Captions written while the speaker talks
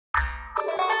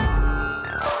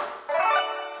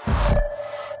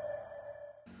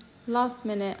Last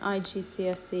minute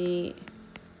IGCSE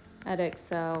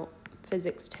Edexcel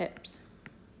physics tips.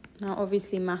 Now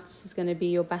obviously maths is going to be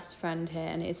your best friend here,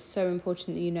 and it is so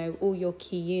important that you know all your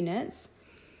key units.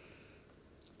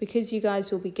 Because you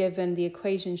guys will be given the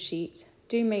equation sheet,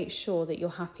 do make sure that you're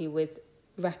happy with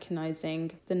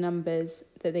recognising the numbers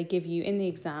that they give you in the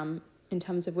exam in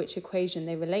terms of which equation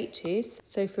they relate to.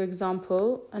 So for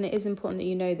example, and it is important that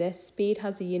you know this, speed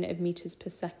has a unit of meters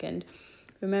per second.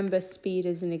 Remember, speed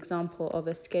is an example of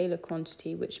a scalar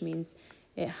quantity, which means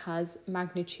it has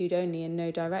magnitude only and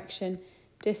no direction.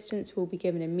 Distance will be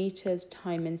given in meters,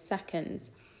 time in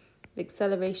seconds.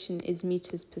 Acceleration is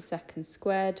meters per second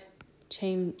squared.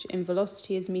 Change in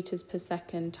velocity is meters per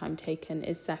second, time taken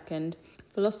is second.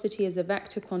 Velocity is a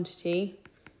vector quantity,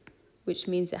 which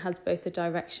means it has both a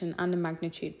direction and a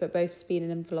magnitude, but both speed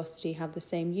and velocity have the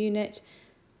same unit.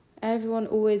 Everyone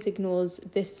always ignores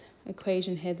this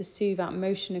equation here, the SwH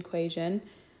motion equation.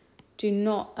 Do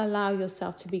not allow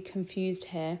yourself to be confused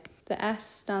here. The S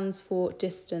stands for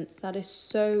distance. That is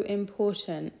so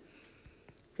important.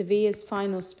 The V is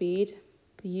final speed.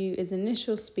 The U is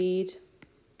initial speed.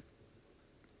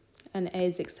 And A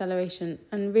is acceleration.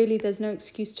 And really, there's no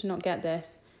excuse to not get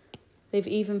this. They've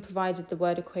even provided the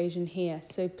word equation here.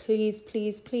 So please,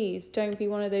 please, please don't be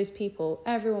one of those people.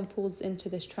 Everyone falls into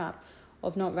this trap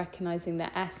of not recognizing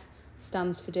that S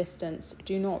stands for distance.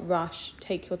 Do not rush.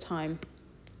 Take your time.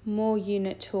 More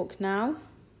unit talk now.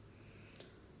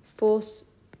 Force,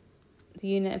 the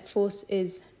unit of force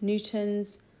is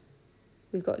newtons.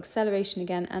 We've got acceleration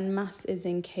again, and mass is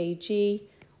in kg.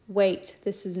 Weight,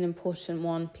 this is an important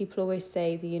one. People always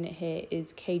say the unit here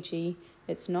is kg.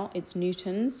 It's not, it's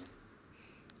newtons.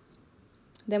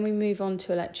 Then we move on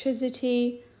to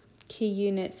electricity. Key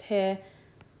units here.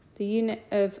 The unit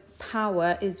of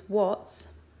power is watts.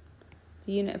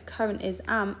 The unit of current is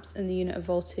amps, and the unit of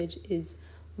voltage is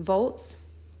volts.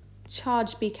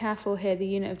 Charge, be careful here, the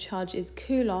unit of charge is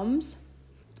coulombs.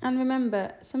 And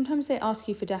remember, sometimes they ask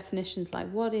you for definitions like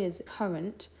what is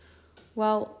current?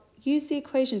 Well, use the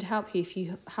equation to help you if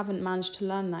you haven't managed to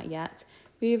learn that yet.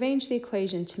 Rearrange the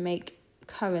equation to make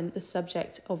current the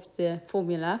subject of the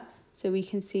formula, so we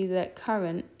can see that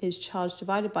current is charge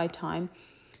divided by time.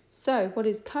 So what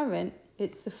is current?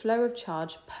 It's the flow of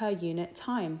charge per unit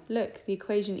time. Look, the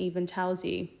equation even tells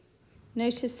you.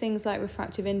 Notice things like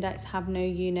refractive index have no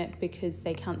unit because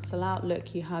they cancel out.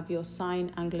 Look, you have your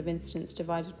sine angle of incidence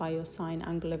divided by your sine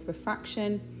angle of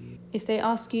refraction. If they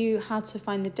ask you how to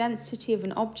find the density of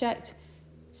an object,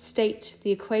 state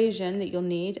the equation that you'll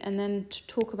need and then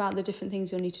talk about the different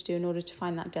things you'll need to do in order to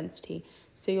find that density.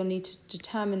 So you'll need to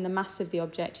determine the mass of the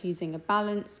object using a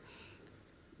balance.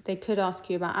 They could ask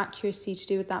you about accuracy. To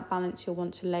do with that balance, you'll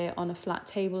want to lay it on a flat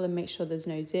table and make sure there's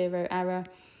no zero error.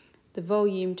 The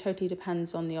volume totally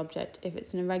depends on the object. If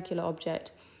it's an irregular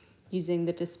object, using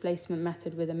the displacement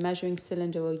method with a measuring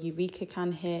cylinder or eureka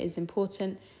can here is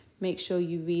important. Make sure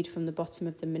you read from the bottom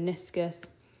of the meniscus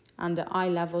and at eye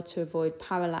level to avoid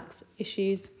parallax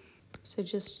issues. So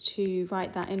just to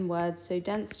write that in words, so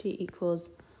density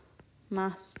equals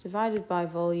mass divided by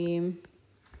volume.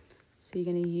 So you're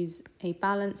going to use a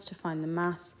balance to find the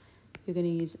mass. You're going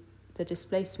to use the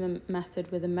displacement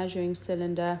method with a measuring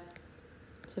cylinder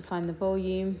to find the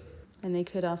volume. And they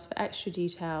could ask for extra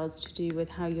details to do with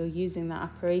how you're using that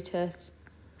apparatus.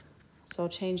 So I'll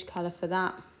change colour for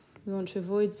that. We want to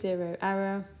avoid zero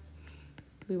error.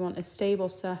 We want a stable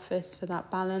surface for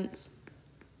that balance.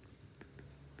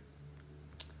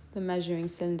 The measuring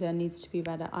cylinder needs to be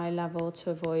read at eye level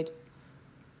to avoid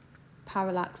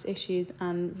parallax issues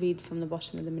and read from the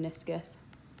bottom of the meniscus.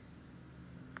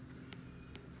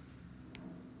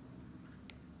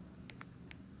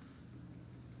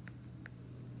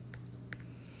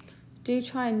 Do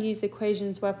try and use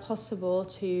equations where possible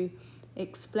to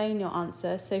explain your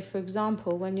answer. So for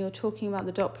example, when you're talking about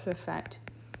the Doppler effect,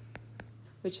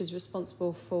 which is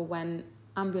responsible for when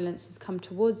ambulances come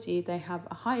towards you, they have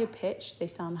a higher pitch, they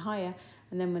sound higher,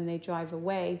 and then when they drive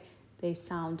away, they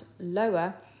sound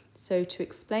lower. So to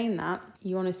explain that,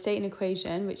 you want to state an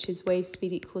equation, which is wave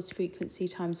speed equals frequency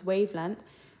times wavelength.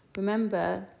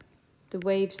 Remember, the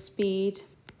wave speed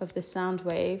of the sound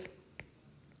wave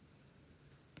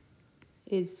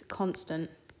is constant.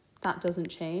 That doesn't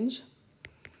change.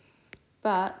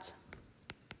 But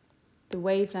the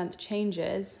wavelength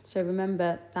changes. So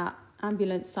remember that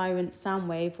ambulance siren sound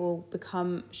wave will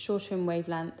become shorter in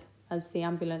wavelength as the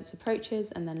ambulance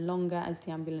approaches and then longer as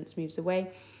the ambulance moves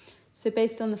away. So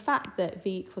based on the fact that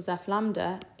V equals F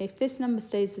lambda, if this number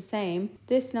stays the same,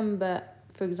 this number,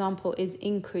 for example, is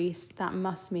increased, that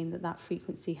must mean that that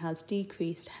frequency has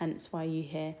decreased, hence why you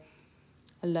hear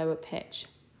a lower pitch.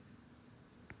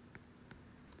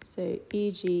 So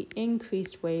e.g.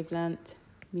 increased wavelength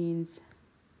means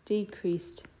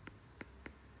decreased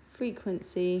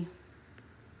frequency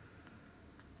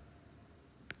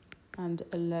and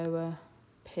a lower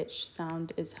pitch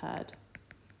sound is heard.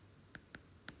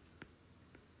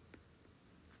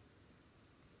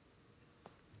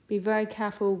 Be very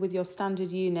careful with your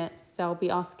standard units. They'll be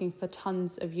asking for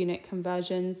tons of unit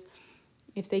conversions.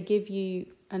 If they give you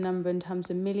a number in terms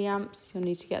of milliamps, you'll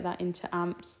need to get that into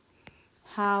amps.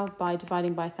 How? By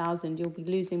dividing by 1,000. You'll be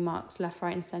losing marks left,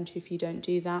 right and centre if you don't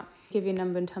do that. Give you a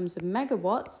number in terms of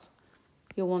megawatts.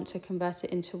 You'll want to convert it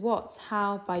into watts.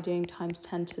 How? By doing times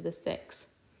 10 to the 6.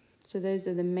 So those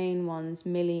are the main ones,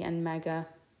 milli and mega.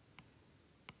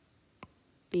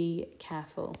 Be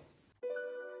careful.